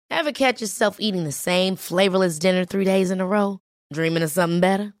Ever catch yourself eating the same flavorless dinner 3 days in a row? Dreaming of something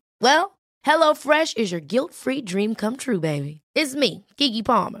better? Well, HelloFresh is your guilt-free dream come true, baby. It's me, Keke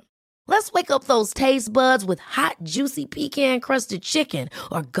Palmer. Let's wake up those taste buds with hot, juicy pecan-crusted chicken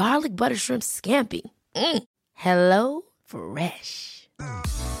or garlic butter shrimp scampi. Hello Fresh.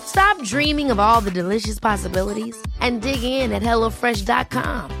 Stop dreaming of all the delicious possibilities and dig in at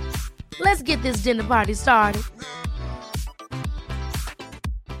HelloFresh.com. Let's get this dinner party started.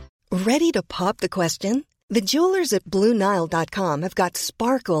 Ready to pop the question? The jewelers at BlueNile.com have got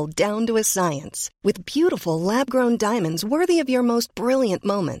sparkle down to a science with beautiful lab-grown diamonds worthy of your most brilliant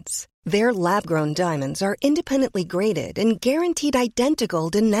moments. Their lab-grown diamonds are independently graded and guaranteed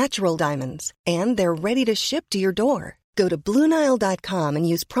identical to natural diamonds, and they're ready to ship to your door. Go to BlueNile.com and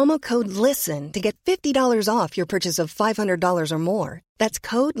use promo code LISTEN to get $50 off your purchase of $500 or more. That's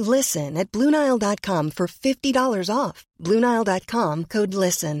code LISTEN at BlueNile.com for $50 off. BlueNile.com, code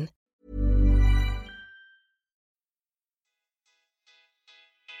LISTEN.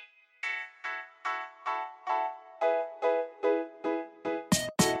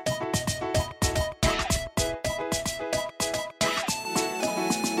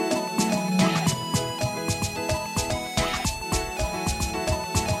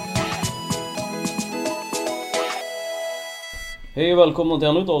 Hej och välkomna till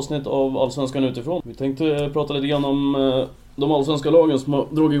ännu ett avsnitt av Allsvenskan utifrån. Vi tänkte prata lite grann om de allsvenska lagen som har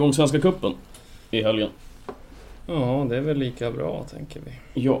dragit igång Svenska cupen i helgen. Ja, det är väl lika bra, tänker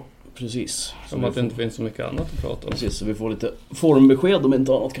vi. Ja, precis. Som att det inte finns så mycket annat att prata om. Precis, så vi får lite formbesked om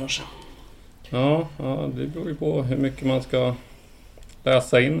inte annat kanske. Ja, det beror ju på hur mycket man ska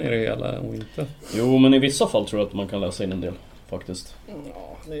läsa in i det hela och inte. Jo, men i vissa fall tror jag att man kan läsa in en del, faktiskt.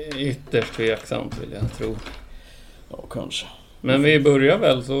 Ja, det är ytterst tveksamt, vill jag tro. Ja, kanske. Men vi börjar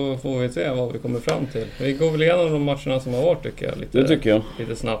väl, så får vi se vad vi kommer fram till. Vi går väl igenom de matcherna som har varit, tycker jag. Det tycker jag.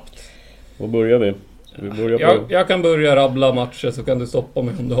 Lite snabbt. Var börjar vi? Vi börjar på... jag kan börja rabbla matcher, så kan du stoppa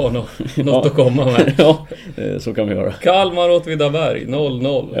mig om du har något att komma med. Ja, så kan vi göra. Kalmar Åtvidaberg,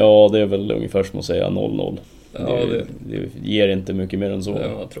 0-0. Ja, det är väl ungefär som att säga 0-0. Ja, det ger inte mycket mer än så. Det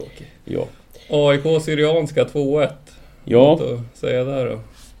var tråkigt. Ja. AIK Syrianska 2-1. Ja. Något att säga där då?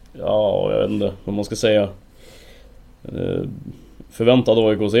 Ja, jag vet inte vad man ska säga. Förväntad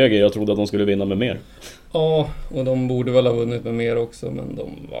AIK-seger. Jag trodde att de skulle vinna med mer. Ja, och de borde väl ha vunnit med mer också, men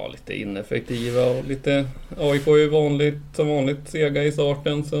de var lite ineffektiva och lite... AIK är ju som vanligt sega i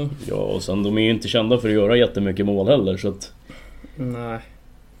starten, så... Ja, och sen de är ju inte kända för att göra jättemycket mål heller, så att... Nej.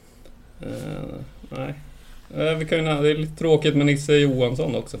 Nej. Det är lite tråkigt med Nisse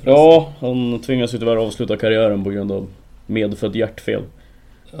Johansson också. Ja, han tvingas ju tyvärr avsluta karriären på grund av medfött hjärtfel.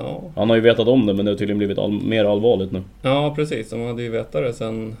 Ja. Han har ju vetat om det, men det har tydligen blivit mer allvarligt nu. Ja, precis. De hade ju vetat det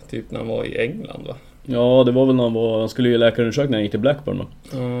sen typ när han var i England, va? Ja, det var väl när han skulle ju läkarundersökning när han gick till Blackburn då.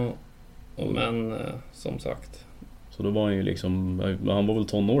 Ja, men som sagt. Så då var han ju liksom... Han var väl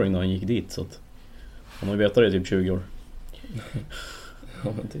tonåring när han gick dit, så att... Han har ju vetat det i typ 20 år.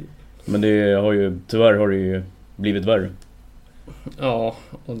 Ja, men typ. Men det har ju... Tyvärr har det ju blivit värre. Ja,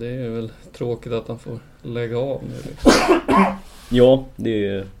 och det är väl tråkigt att han får lägga av nu liksom. Ja,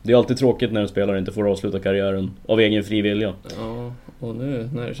 det är alltid tråkigt när en spelare inte får avsluta karriären av egen fri vilja. Ja, och nu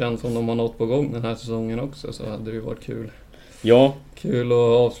när det känns som de har nått på gång den här säsongen också, så hade det ju varit kul. Ja. Kul att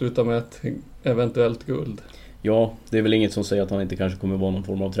avsluta med ett eventuellt guld. Ja, det är väl inget som säger att han inte kanske kommer vara någon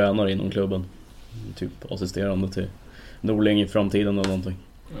form av tränare inom klubben. Typ assisterande till Norling i framtiden eller någonting.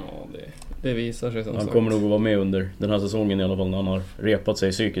 Ja, det visar sig som han sagt. kommer nog att vara med under den här säsongen i alla fall, när han har repat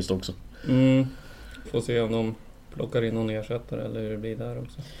sig psykiskt också. Får se om de plockar in någon ersättare eller hur det blir där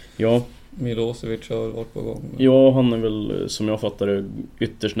också. Ja. Milosevic har väl varit på gång. Men... Ja, han är väl, som jag fattar det,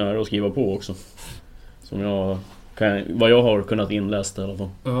 ytterst nära att skriva på också. Vad jag har kunnat inläsa i alla fall.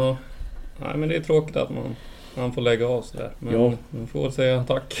 Ja. Nej, men det är tråkigt att man får lägga av sig där. Men ja. Man får säga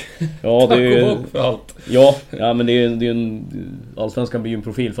tack. Ja, tack det är ju... och bock för allt. Ja, men det är en... Allsvenskan blir ju en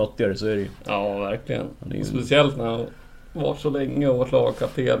profil fattigare, så är det ju. Ja, verkligen. Ju... Speciellt när han var så länge och varit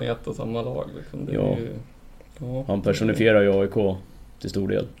lagkapten i ett och samma lag. Liksom. Det är ju... Ja, han personifierar ju AIK till stor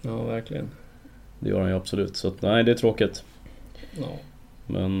del. Ja, verkligen. Det gör han ju absolut. Så att, nej, det är tråkigt. Ja.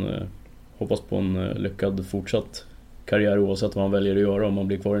 Men hoppas på en lyckad fortsatt karriär oavsett vad han väljer att göra. Om han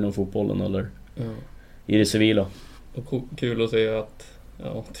blir kvar inom fotbollen eller i det civila. Och kul att se att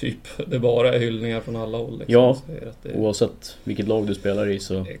typ det bara är hyllningar från alla håll. Liksom. Ja, att det... oavsett vilket lag du spelar i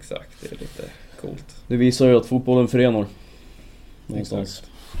så... Exakt, det är lite coolt. Det visar ju att fotbollen förenar. Någonstans. Exakt.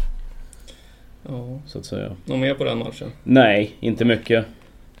 Ja. Så att säga. Någon mer på den matchen? Nej, inte mycket.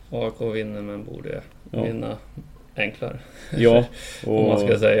 AIK vinner, men borde vinna enklare. Ja, om man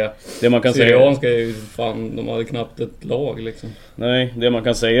ska säga. Det man kan Syrianska är ju fan, de hade knappt ett lag liksom. Nej, det man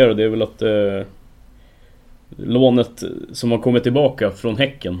kan säga det är väl att lånet som har kommit tillbaka från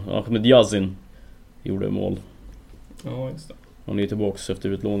Häcken, Ahmed Yazin, gjorde mål. Ja, just det. Han är tillbaka efter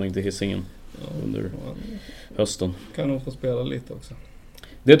utlåning till Hisingen under hösten. Kan nog få spela lite också.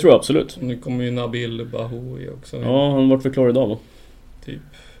 Det tror jag absolut. Nu kommer ju Nabil Bahoui också. Ja, han var för klar idag va? Typ.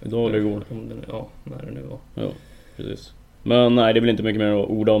 Idag eller igår. Ja, när det nu var. Ja, precis. Men nej, det blir inte mycket mer att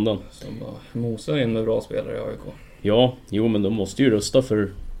orda om den. Som bara mosar in med bra spelare i AIK. Ja, jo men de måste ju rösta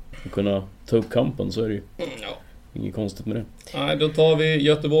för att kunna ta upp kampen, så är det ju. Ja. Inget konstigt med det. Nej, då tar vi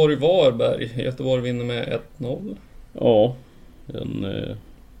Göteborg-Varberg. Göteborg vinner med 1-0. Ja,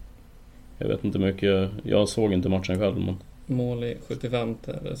 jag vet inte mycket. Jag såg inte matchen själv, men mål i 75.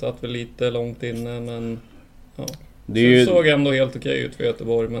 Det satt väl lite långt inne, men ja. Det såg ändå helt okej ut för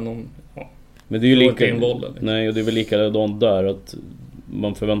Göteborg, men men det är ju lika in bollen. Nej, och det är väl likadant där att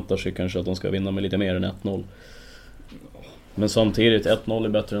man förväntar sig kanske att de ska vinna med lite mer än 1-0. Men samtidigt 1-0 är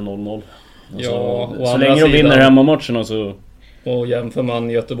bättre än 0-0. Alltså, Ja, så länge de vinner hemmamatcherna så. Och jämför man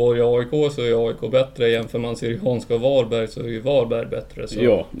Göteborg och AIK så är AIK bättre. Jämför man Syrianska och Varberg så är ju Varberg bättre. Så.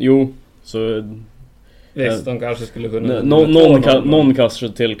 Ja, jo. Så visst, de kanske skulle kunna... Någon kanske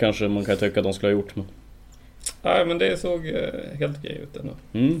till kanske man kan tycka att de skulle ha gjort. Men. Nej, men det såg helt okej ut ändå.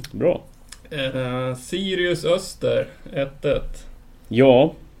 Bra. Sirius Öster 1-1.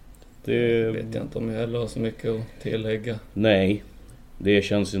 Ja. Det vet jag inte om jag heller har så mycket att tillägga. Nej. Det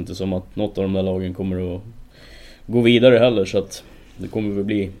känns inte som att något av de där lagen kommer att gå vidare heller, så att det kommer väl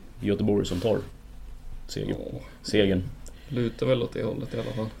bli Göteborg som tar segern. Lutar väl åt det hållet i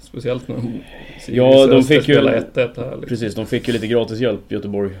alla fall. Speciellt när de fick ju 1-1 här. Liksom. Precis, de fick ju lite gratis hjälp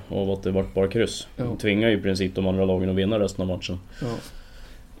Göteborg av att det var bara kryss. Ja. De tvingar ju i princip de andra lagen att vinna resten av matchen. Ja.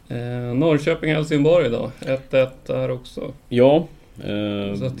 Norrköping-Helsingborg då. 1-1 där också. Ja.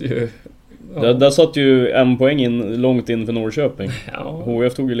 Där satt ju en poäng långt in för Norrköping. Ja.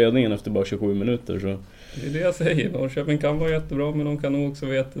 HF tog ju ledningen efter bara 27 minuter. Så. Det är det jag säger. Norrköping kan vara jättebra, men de kan nog också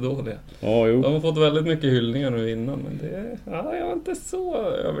vara jättedåliga. Ja, jo. De har fått väldigt mytt hyllningar nu innan, men jag är inte så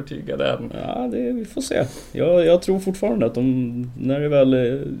övertygad än. Ja, vi får se. Jag tror fortfarande att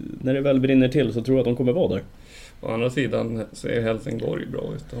när det väl brinner till så tror jag att de kommer vara där. Å andra sidan ser Helsingborg bra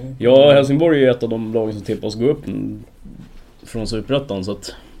ut. Ja, Helsingborg är ett av de lagen som tippas gå upp från Superettan, så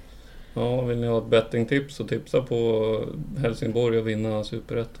att. Ja, vill ni ha ett bettingtips så tipsa på Helsingborg och vinna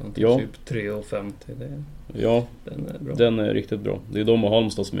Superettan till typ 3,50. Ja, den är bra. Den är riktigt bra. Det är de och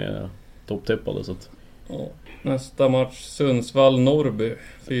Halmstad som är topptippade, så att. Ja. Nästa match Sundsvall-Norrby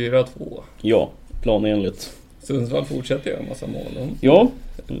 4-2. Ja, planenligt. Sundsvall fortsätter göra en massa mål. Ja,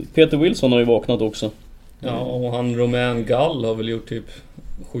 Peter Wilson har ju vaknat också. Ja, och han Romain Gall har väl gjort typ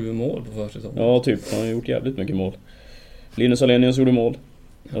 7 mål på försäsongen. Ja, typ. Han har gjort jävligt mycket mål. Linus Alenius gjorde mål.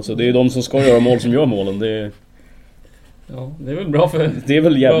 Alltså det är de som ska göra mål som gör målen. Ja, det är väl bra för. Det är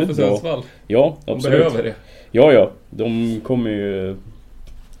väl jävligt bra för Sundsvall. Ja, absolut. De behöver det. Ja. De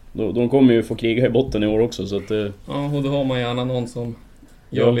kommer ju få kriga i botten i år också, så att. Ja, och då har man gärna någon som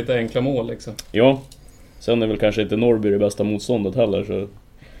gör lite enkla mål liksom. Ja. Sen är väl kanske inte Norrby det bästa motståndet heller, så.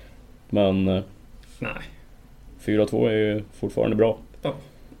 Men. Nej. 4-2 är ju fortfarande bra. Ja.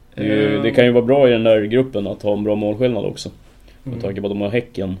 Det kan ju vara bra i den där gruppen att ha en bra målskillnad också. Med tanke på att de har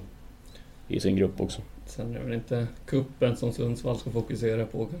Häcken i sin grupp också. Sen är det väl inte kuppen som Sundsvall ska fokusera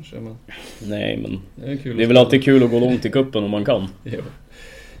på kanske, men. Nej, men det är väl alltid kul att gå långt i kuppen om man kan.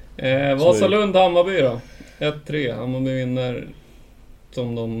 Vasalund-Hammarby då. 1-3. Hammarby vinner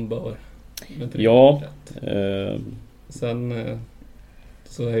som de bör. Ja. Sen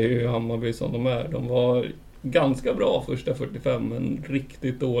så är ju Hammarby som de är. De var ganska bra första 45, men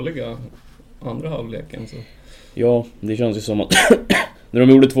riktigt dåliga andra halvleken. Så. Ja, det känns ju som att när de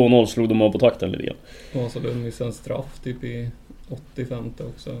gjorde 2-0 slog de av på takten lite grann. Vasalund missade en straff typ i 85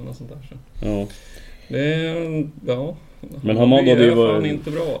 också eller något sånt där. Så. Ja. Ja. Men Hamad hade ju varit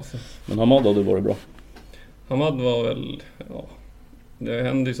inte bra alltså. Men Hamad hade varit bra. Hamad var väl det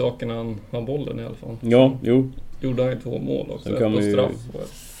hände ju saker när han har bollen i alla fall. Ja, jo. Gjorde han ju 2 mål också. Sen kan på straff.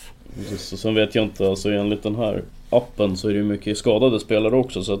 Så sen vet jag inte, alltså enligt den här appen så är det ju mycket skadade spelare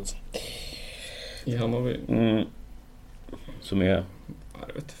också, så att i Hammarby. Som är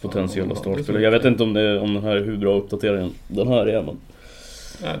potentiella startspelare. Jag vet inte om den här hur bra uppdateringen den här är, men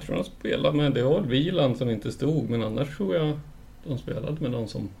jag tror de spelar med, det var Wieland som inte stod, men annars tror jag de spelade med någon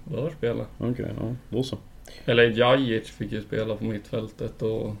som bör spela. Okej, ja, då så. Eller Jajic fick ju spela på mittfältet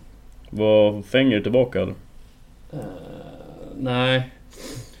och. Var Fänger tillbaka eller? Nej.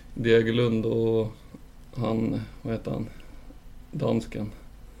 Degerlund och han, vad heter han? Dansken.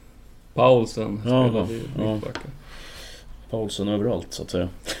 Paulsen spelade ju mittbacka. Paulsen överallt så att säga.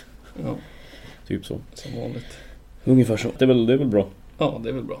 Ja, Typ så. som vanligt. Ungefär så. Det är väl bra. Ja, det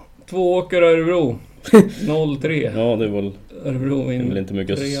är väl bra. 2 åker Örebro. 0-3. Ja, det är väl... Örebro Det är väl vinner inte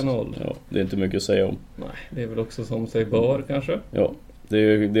mycket 3-0. Ja, det är inte mycket att säga om. Nej, det är väl också som sig bör kanske. Ja, det är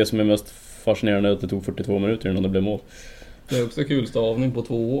ju det som är mest fascinerande att det tog 42 minuter innan det blev mål. Det är också kul stavning på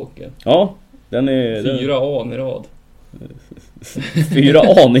 2 åker. Ja, den är... 4 A i rad. 4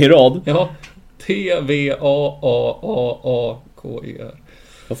 A i rad. Ja, T-V-A-A-A-A-K-E-R.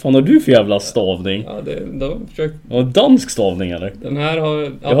 Vad fan har du för jävla stavning? Ja, de försökt... Ja, dansk stavning eller? Den här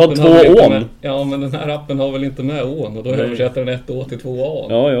har... Jag har appen 2 väl inte ån. med- Ja, men den här appen har väl inte med ån. Och då Nej. översätter den 1 å till 2 A.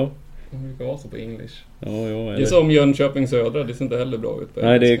 Ja. Det brukar vara så på English. Ja, Det är eller... som Jönköping Södra, det ser inte heller bra ut på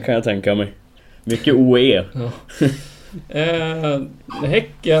Nej, det engelska. kan jag tänka mig. Mycket OE. Ja.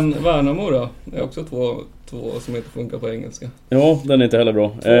 Häcken, Värnamo då. Det är också två som inte funkar på engelska. Ja, den är inte heller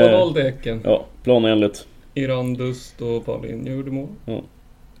bra. 2-0 till Häcken. Ja, planenligt. Irandust och Paulin gjorde mål. Ja.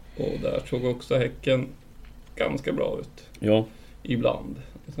 Och där såg också Häcken ganska bra ut. Ja, Ibland.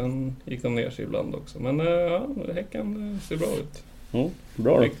 Sen gick de ner sig ibland också. Men ja, Häcken ser bra ut. ja,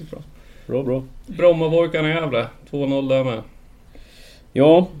 bra då. Riktigt bra. Bra. Brommapojkarna i Gävle. 2-0 där med.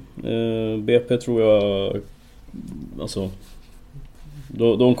 Ja, BP tror jag... Alltså...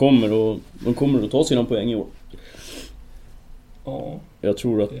 De kommer att ta sina poäng i år. Ja. Jag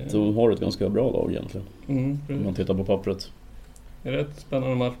tror att de har ett ganska bra lag egentligen. Om Precis. man tittar på pappret. Det är rätt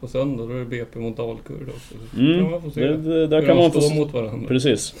spännande match på söndag. Då är det BP mot Dalkurd också. Så Mm, kan man få se där hur kan de man få står mot varandra.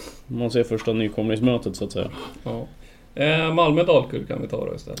 Precis. Man ser första nykomlingsmötet så att säga. Ja. Malmö-Dalkurd kan vi ta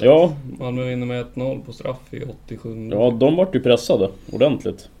då istället. Ja, Malmö vinner med 1-0 på straff i 87. ja, de vart ju pressade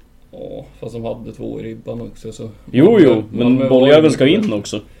ordentligt. Ja, fast de hade 2 i ribban också. Så Jo, Malmö men var bolljäveln ju ska mycket in bättre.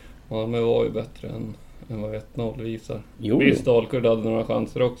 också. Malmö var ju bättre än vad 1-0 visar. Jo. Visst, Dalkurd hade några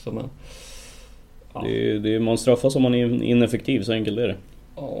chanser också, men... Ja. Man straffas om man är ineffektiv, så enkelt är det.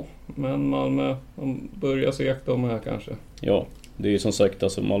 Ja, men Malmö, de börjar segt de här kanske. Ja, det är ju som sagt,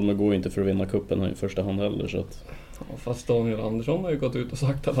 alltså Malmö går ju inte för att vinna kuppen i första hand heller, så att... Ja, fast Daniel Andersson har ju gått ut och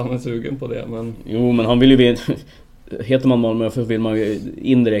sagt att han är sugen på det, men... Jo, men han vill ju vinna... Heter man Malmö för vill man ju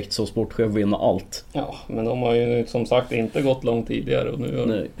indirekt som sportchef vinna allt. Ja, men de har ju som sagt inte gått långt tidigare och nu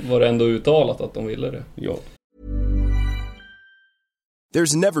Nej. var det ändå uttalat att de ville det. Ja.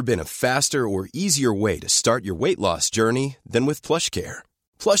 There's never been a faster or easier way to start your weight loss journey than with PlushCare.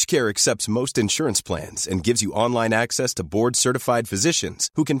 PlushCare accepts most insurance plans and gives you online access to board-certified physicians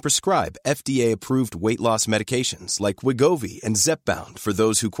who can prescribe FDA-approved weight loss medications like Wegovy and Zepbound for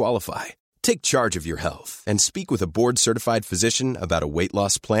those who qualify. Take charge of your health and speak with a board-certified physician about a weight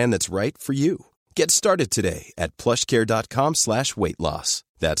loss plan that's right for you. Get started today at plushcare.com/weightloss.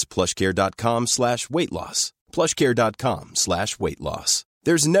 That's plushcare.com/weightloss. plushcare.com/weightloss.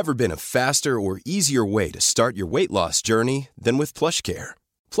 There's never been a faster or easier way to start your weight loss journey than with PlushCare.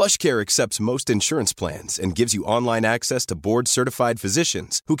 PlushCare accepts most insurance plans and gives you online access to board-certified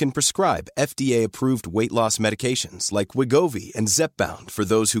physicians who can prescribe FDA-approved weight loss medications like Wegovy and Zepbound for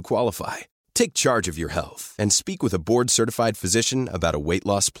those who qualify. Take charge of your health and speak with a board-certified physician about a weight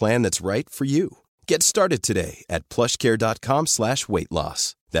loss plan that's right for you. Get started today at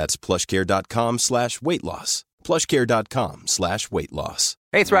plushcare.com/weightloss. That's plushcare.com/weightloss. plushcare.com/weightloss.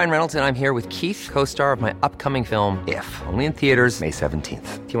 Hey, it's Ryan Reynolds, and I'm here with Keith, co-star of my upcoming film, If, only in theaters May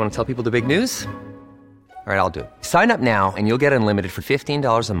 17th. Do you want to tell people the big news? All right, I'll do it. Sign up now and you'll get unlimited for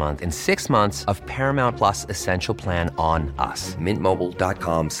 $15 a month and 6 months of Paramount Plus Essential Plan on us.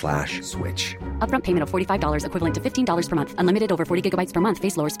 Mintmobile.com/switch. Upfront payment of $45 equivalent to $15 per month. Unlimited over 40 gigabytes per month.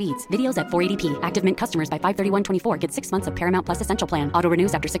 Face lower speeds. Videos at 480p. Active Mint customers by 531.24 get 6 months of Paramount Plus Essential Plan. Auto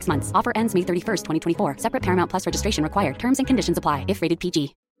renews after 6 months. Offer ends May 31st, 2024. Separate Paramount Plus registration required. Terms and conditions apply if rated PG.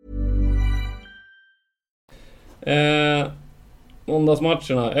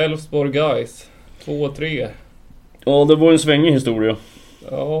 Måndagsmatcherna. Elfsborg Guys 2-3. Ja, det var en svängig historia.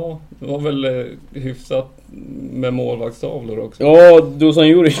 Ja, det var väl hyfsat med målvaktstavlor också. Ja, Dusan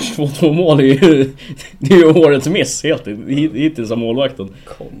Juric 2 mål är ju, det är ju årets miss helt hittills av målvakten.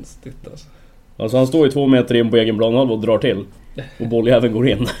 Konstigt alltså. Alltså han står ju 2 meter in på egen planhalva och drar till. Och bolljäveln går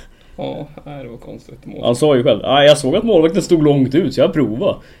in. Ja, det var konstigt mål. Han sa ju själv, jag såg att målvakten stod långt ut så jag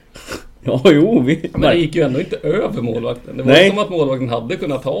provade. Ja, jo, Men det gick ju ändå inte över målvakten. Det var som att målvakten hade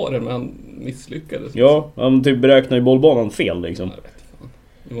kunnat ta det, men han misslyckades. Ja, han typ beräknade ju bollbanan fel liksom. Jag vet fan.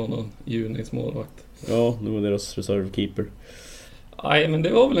 Det var någon Junis målvakt. Ja, det var deras reservkeeper. Nej, men det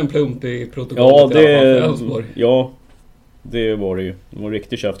var väl en plump i protokollet i alla fall för Elfsborg. Ja, det var det ju. Det var en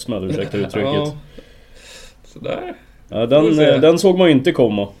riktig käftsmäll, ursäkta uttrycket. Ja, sådär. Ja, den såg man ju inte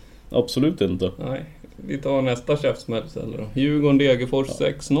komma. Absolut inte. Nej, vi tar nästa käftsmäll istället då. Djurgården Degerfors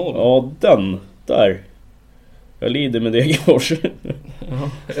 6-0. Ja, den där. Jag lider med Degerfors.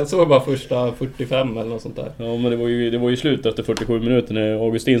 Ja, jag såg bara första 45 eller något sånt där. Ja, men det var ju slut efter 47 minuter när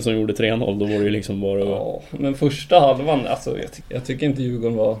Augustinsson gjorde 3-0. Då var det ju liksom bara... Ja, men första halvan, alltså jag tycker inte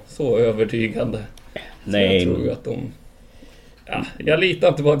Djurgården var så övertygande. Nej. Så jag tror ju att de... Ja, jag litar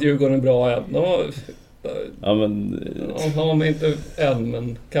inte på att Djurgården är bra än. Ja, men... De är inte än,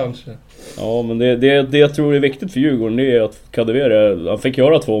 men kanske. Ja, men det jag tror är viktigt för Djurgården, det är att Kadewere, han fick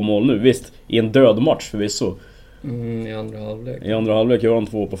göra 2 mål nu, visst, i en död match förvisso. I andra halvlek. I andra halvlek gör han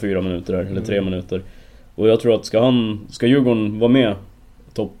 2 på 4 minuter där, eller 3 minuter. Och jag tror att ska Djurgården vara med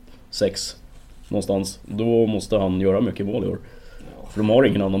topp 6 någonstans, då måste han göra mycket mål i år. För de har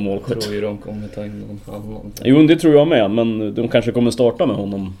ingen annan målskytt. Jag tror ju de kommer ta in någon annan. Jo, det tror jag med, men de kanske kommer starta med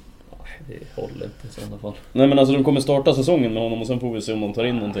honom. Nej, det håller inte i sådana fall. Nej, men alltså de kommer starta säsongen med honom och sen får vi se om de tar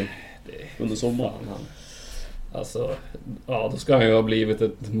in någonting under sommaren. Alltså, ja, då ska han ju ha blivit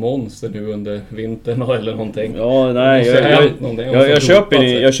ett monster nu under vintern eller någonting. Ja, nej,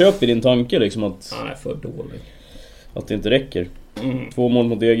 jag köper din tanke liksom att... Han är för dålig. Att det inte räcker. 2 mål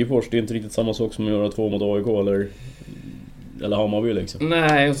mot Degerfors, det är inte riktigt samma sak som att göra 2 mot AIK eller Hammarby liksom.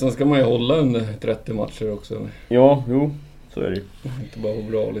 Nej, och sen ska man ju hålla under 30 matcher också. Ja, jo, så är det ju. Inte bara vara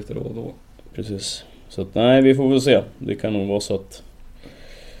bra lite då och då. Precis. Så att, nej, vi får väl se. Det kan nog vara så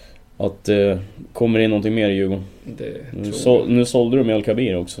att kommer in någonting mer i Djurgården. Nu sålde de El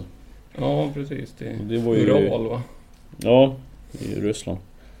Kabir också. Ja, precis. Det var ju Ural, va? Ja, i Ryssland.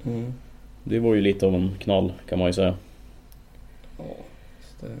 Det var ju lite av en knall, kan man ju säga. Ja,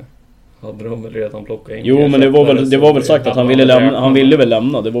 det hade de väl redan plockat in. Jo, men det var väl sagt att han ville väl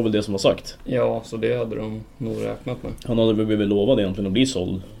lämna. Det var väl det som var sagt. Ja, så det hade de nog räknat med. Han hade väl lovat egentligen att bli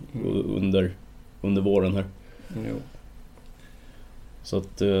såld under våren här. Jo. Så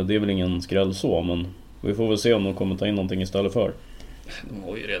att det är väl ingen skräll så, men vi får väl se om de kommer ta in någonting istället för. De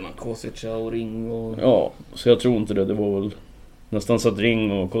har ju redan Kosica och Ring och... Ja, så jag tror inte det. Det var väl nästan så att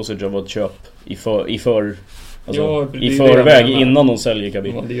Ring och Kosica var ett köp i förväg innan de säljer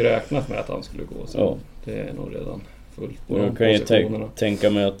Kabir. De hade ju räknat med att han skulle gå, så ja. Det är nog redan fullt på. Jag kan ju tänka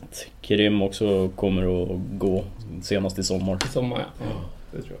mig att Kerim också kommer att gå senast i sommar. I sommar, ja.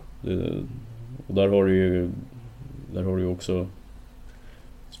 Det tror jag. Och där har du ju också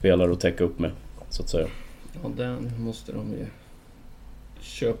spelare att täcka upp med, så att säga. Ja, den måste de ju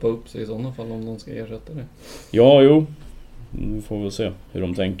köpa upp sig i sådana fall om de ska ersätta det. Ja, jo. Vi får väl se hur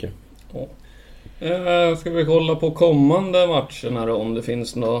de tänker. Ja. Ska vi kolla på kommande matcherna då, om det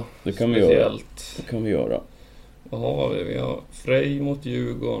finns något speciellt? Det kan vi göra. Vad har vi? Vi har Frej mot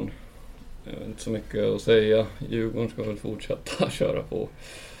Djurgården. Inte så mycket att säga. Djurgården ska väl fortsätta köra på.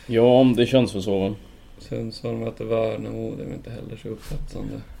 Ja, det känns väl så. Sundsvall möter Värnamo, det är inte heller så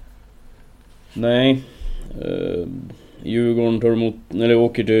upphetsande. Nej. Djurgården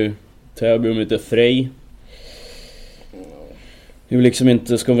åker till Täby och möter Frej. Det liksom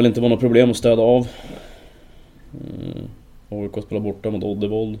ska väl inte vara något problem att städa av. AIK spelar borta mot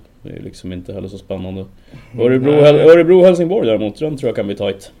Oddevold. Det är liksom inte heller så spännande. Örebro-Helsingborg däremot, den tror jag kan bli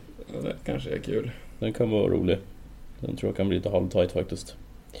tight. Det kanske är kul. Den kan vara rolig. Den tror jag kan bli lite halvtight faktiskt.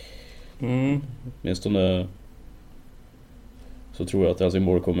 Åtminstone så tror jag att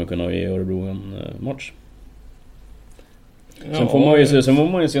Helsingborg kommer kunna ge Örebro en match. Sen får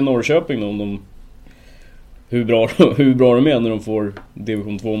man ju se Norrköping då, om de hur bra de är när de får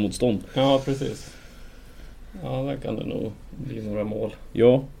division 2 motstånd. Ja, precis. Ja, där kan det nog bli några mål.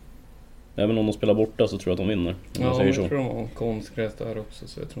 Ja. Även om de spelar borta så tror jag att de vinner. Ja, jag tror de har konstgräs där också,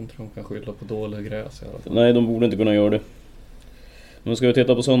 så jag tror inte de kan skylla på dålig gräs i alla fall. Nej, de borde inte kunna göra det. Men ska vi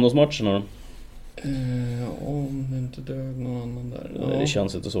titta på söndagsmatcherna då? Om det inte dög någon annan där. Nej, det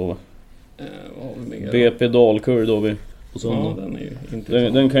känns inte så, va? BP Dalkurd då vi på söndag. Ja, den är ju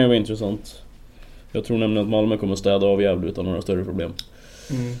intressant. Den kan ju vara intressant. Jag tror nämligen att Malmö kommer städa av Gävle utan några större problem.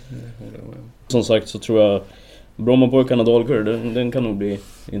 Det håller jag med. Som sagt så tror jag Brommapojkarna Dalkurd, den kan nog bli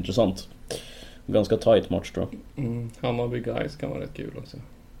intressant. Ganska tight match tror jag. Hammarby Guys kan vara rätt kul också.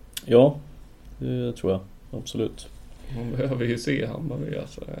 Ja, det tror jag. Absolut. Man behöver ju se Hammarby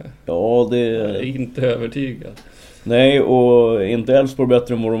alltså. Ja, jag är inte övertygad. Nej, och inte Elfsborg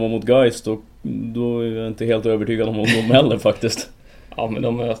bättre än vad de var mot Guys, då är jag inte helt övertygad om dem heller faktiskt. Ja, men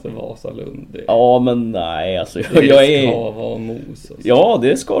de möter Vasalund. Ja, men nej, alltså det ska vara mos. Alltså. Ja,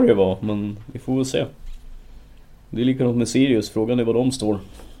 det ska det vara, men vi får väl se. Det är likadant med Sirius, frågan är vad de står.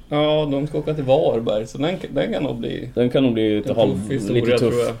 Ja, de ska åka till Varberg, så den kan nog bli... Den kan nog bli lite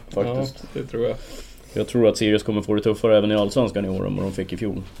tuff, faktiskt. Ja, det tror jag. Jag tror att Sirius kommer få det tuffare även i Allsvenskan i år än vad de fick i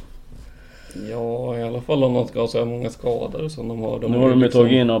fjol. Ja, i alla fall om de ska ha så här många skador som de har. Nu har de ju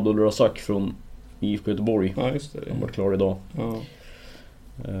tagit in Abdul Razak från IFK Göteborg. Ja, just det. Han var klar idag. Ja.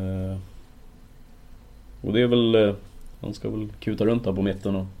 Och det är väl, han ska väl kuta runt här på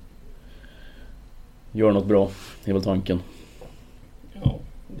mitten och göra något bra, det är väl tanken. Ja,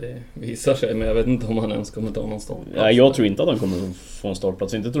 det visar sig, men jag vet inte om han ens kommer ta någon startplats. Nej, jag tror inte att han kommer få en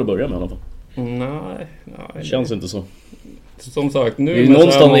startplats, inte till att börja med i alla fall. Nej. Det känns inte så. Som sagt, nu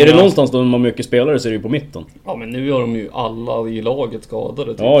är det någonstans där man har mycket spelare så är det ju på mitten. Ja, men nu har de ju alla i laget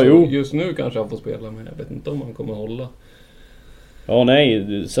skadade. Typ. Ja, jo. Just nu kanske han får spela, men jag vet inte om han kommer hålla. Ja,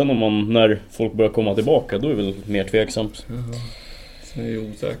 nej. Sen när folk börjar komma tillbaka, då är det väl mer tveksamt. Sen är jag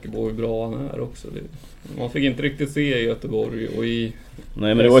osäker på hur bra han är också. Man fick inte riktigt se i Göteborg och i...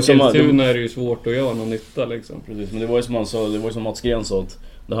 Nej, men det var ju som är det ju svårt att göra någon nytta liksom. Precis, men det var ju som han sa, det var ju som Mats Gren sa att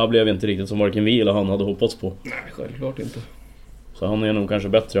det här blev inte riktigt som varken vi eller han hade hoppats på. Nej, självklart inte. Så han är nog kanske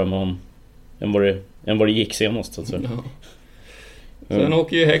bättre än vad det gick senast så att säga. Ja. Sen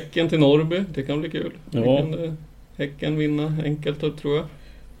åker ju Häcken till Norrby, det kan bli kul. Ja. Häcken vinna enkelt tror jag.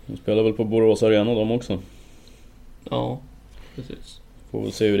 De spelar väl på Borås Arena de också. Ja, precis. Får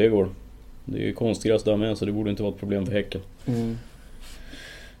väl se hur det går. Det är ju konstgräs där med så det borde inte vara ett problem för Häcken.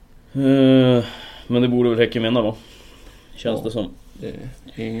 Men det borde väl Häcken vinna va? Känns det som. Det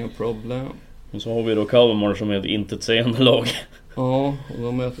är inga problem. Och så har vi då Kalmar som är ett intetsägande lag. Ja, och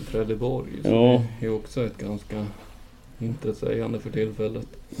de möter Trelleborg. Så det är också ett ganska intetsägande för tillfället.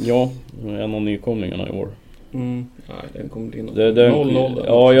 Ja, en av nykomlingarna i år. Nej, den kommer bli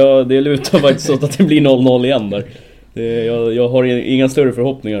 0-0. Ja, det lutar faktiskt åt att det blir 0-0 igen där. Jag har inga större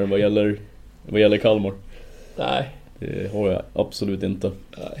förhoppningar vad gäller Kalmar. Nej. Det har jag absolut inte.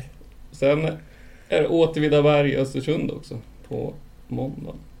 Nej. Sen är det Åtvidaberg i Östersund också på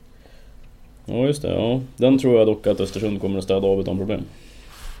måndag. Ja, just det. Ja. Den tror jag dock att Östersund kommer att städa av utan problem.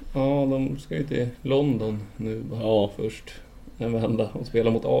 Ja, de ska ju till London nu först en vända och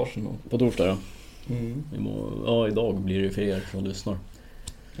spela mot Arsenal. På torsdag, ja. Ja, idag blir det ju för er som lyssnar.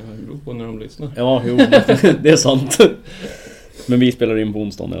 Ja, det beror på när de lyssnar. Ja, jo, det är sant. Men vi spelar in på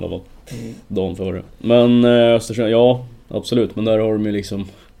onsdagen i alla fall. Dagen före. Men Östersund, ja, absolut. Men där har de ju liksom...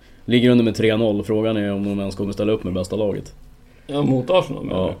 Ligger under med 3-0. Frågan är om de ens kommer ställa upp med bästa laget. Ja, mot Arsenal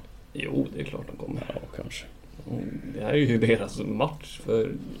menar ja. Du? Jo, det är klart de kommer. Ja, kanske. Det här är ju deras match för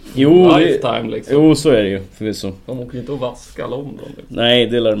lifetime liksom. Jo, så är det ju förvisso. De åker inte att vaska London liksom. Nej,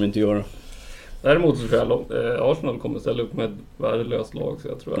 det lär de inte göra. Däremot så tror jag Arsenal kommer ställa upp med ett värdelöst lag så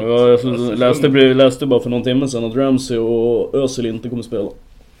jag tror att... Ja, jag läste bara för någon timme sedan att Ramsey och Özil inte kommer spela.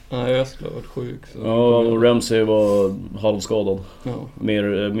 Nej, Özil har varit sjuk. Så ja, och Ramsey var halvskadad. Ja.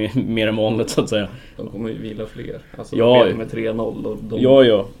 Mer än vanligt så att säga. De kommer ju vila fler. Alltså ja, med 3-0 och de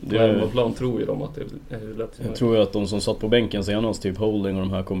på hemmaplan tror ju de att det är rätt. Jag tror ju att de som satt på bänken senast, typ Holding och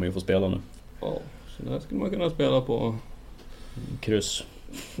de här, kommer ju få spela nu. Ja, så där skulle man kunna spela på kryss.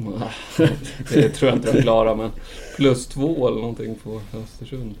 Nej, det tror jag inte de klarar, men +2 eller någonting på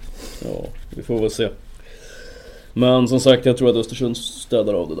Östersund. Ja, vi får väl se. Men som sagt, jag tror att Östersund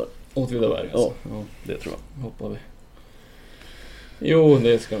städar av det där. Åtvidaberg alltså. Ja, det tror jag. Hoppar vi. Jo,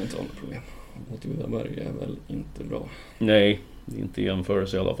 det ska inte vara något problem. Åtvidaberg är väl inte bra. Nej, det är inte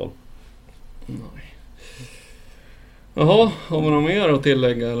jämförelse i alla fall. Nej. Jaha, har vi något mer att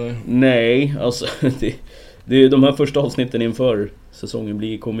tillägga eller? Nej, alltså det är de här första avsnitten inför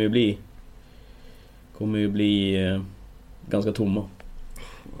säsongen kommer ju bli ganska tomma.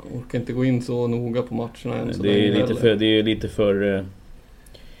 Jag orkar inte gå in så noga på matcherna än så det är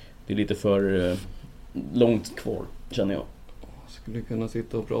lite för långt kvar, känner jag. Skulle kunna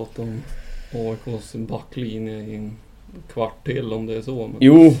sitta och prata om AIKs backlinje i en kvart till om det är så. Men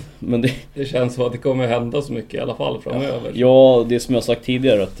jo, men det känns som att det kommer hända så mycket i alla fall framöver. Ja, det som jag sagt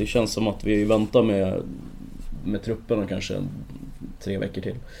tidigare, att det känns som att vi väntar med trupperna kanske 3 veckor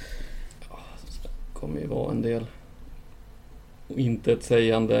till. Ja, det kommer ju vara en del och inte ett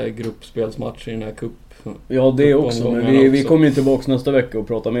sägande gruppspelsmatch i den här cup. Ja, det också, men vi kommer ju tillbaka nästa vecka och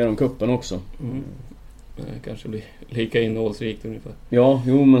prata mer om kuppen också. Det kanske blir lika innehållsrikt ungefär. Ja,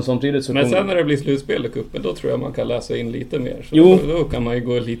 jo, men samtidigt så men sen när det blir slutspel i kuppen, då tror jag man kan läsa in lite mer. Så jo. Då kan man ju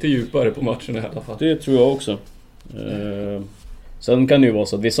gå lite djupare på matchen i alla fall. Det tror jag också. Sen kan det ju vara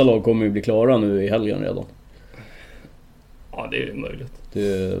så att vissa lag kommer ju bli klara nu i helgen redan. Ja, det är möjligt.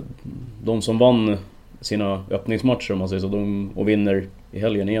 De som vann sina öppningsmatcher, om man säger så, och vinner i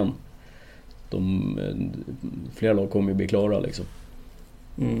helgen igen. Flera lag kommer ju bli klara liksom.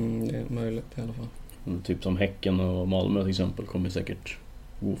 Det är möjligt i alla fall. Typ som Häcken och Malmö till exempel kommer säkert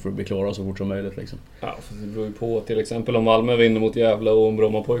gå för att bli klara så fort som möjligt liksom. Ja, för det beror ju på. Till exempel om Malmö vinner mot Gävle och om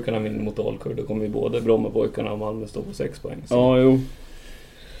Brommapojkarna vinner mot Dalkurd, då kommer ju både Brommapojkarna och Malmö stå på 6 poäng. Så. Ja, jo.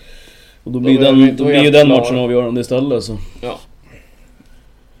 Och då blir ju den matchen avgörande istället så. Ja.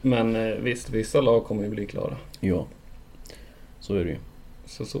 Men visst, vissa lag kommer ju bli klara. Ja. Så är det ju.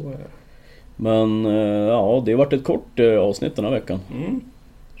 Så är det. Men ja, det har varit ett kort avsnitt den här veckan. Mm.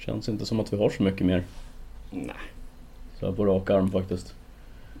 Känns inte som att vi har så mycket mer. Nej. Så här på rak arm faktiskt.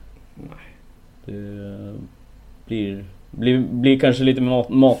 Nej. Det blir kanske lite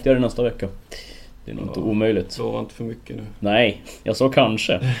matigare nästa vecka. Det är nog inte omöjligt. Lova inte för mycket nu. Nej, jag sa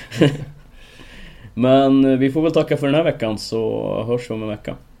kanske. Men vi får väl tacka för den här veckan, så hörs vi om en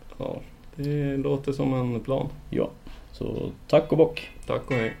vecka. Ja, det låter som en plan. Ja, så tack och bock. Tack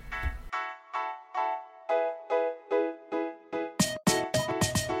och hej.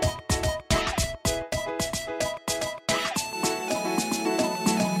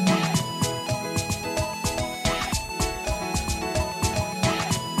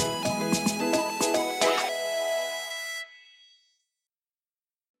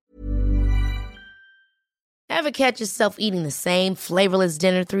 Ever catch yourself eating the same flavorless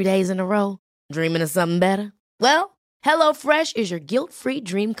dinner 3 days in a row? Dreaming of something better? Well, HelloFresh is your guilt-free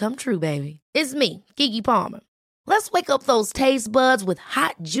dream come true, baby. It's me, Keke Palmer. Let's wake up those taste buds with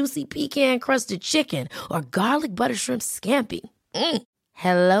hot, juicy pecan-crusted chicken or garlic butter shrimp scampi.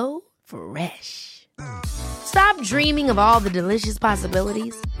 Hello Fresh. Stop dreaming of all the delicious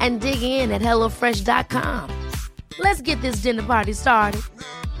possibilities and dig in at HelloFresh.com. Let's get this dinner party started.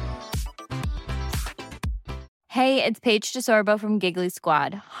 Hey, it's Paige DeSorbo from Giggly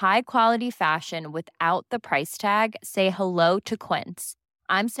Squad. High quality fashion without the price tag. Say hello to Quince.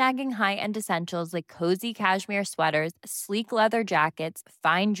 I'm snagging high-end essentials like cozy cashmere sweaters, sleek leather jackets,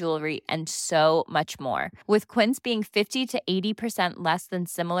 fine jewelry, and so much more. With Quince being 50 to 80% less than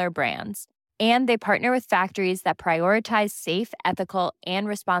similar brands. And they partner with factories that prioritize safe, ethical, and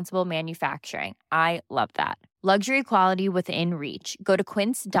responsible manufacturing. I love that. Luxury quality within reach. Go to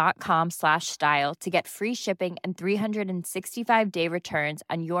quince.com/style to get free shipping and 365-day returns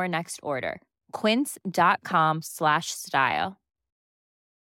on your next order. Quince.com/style.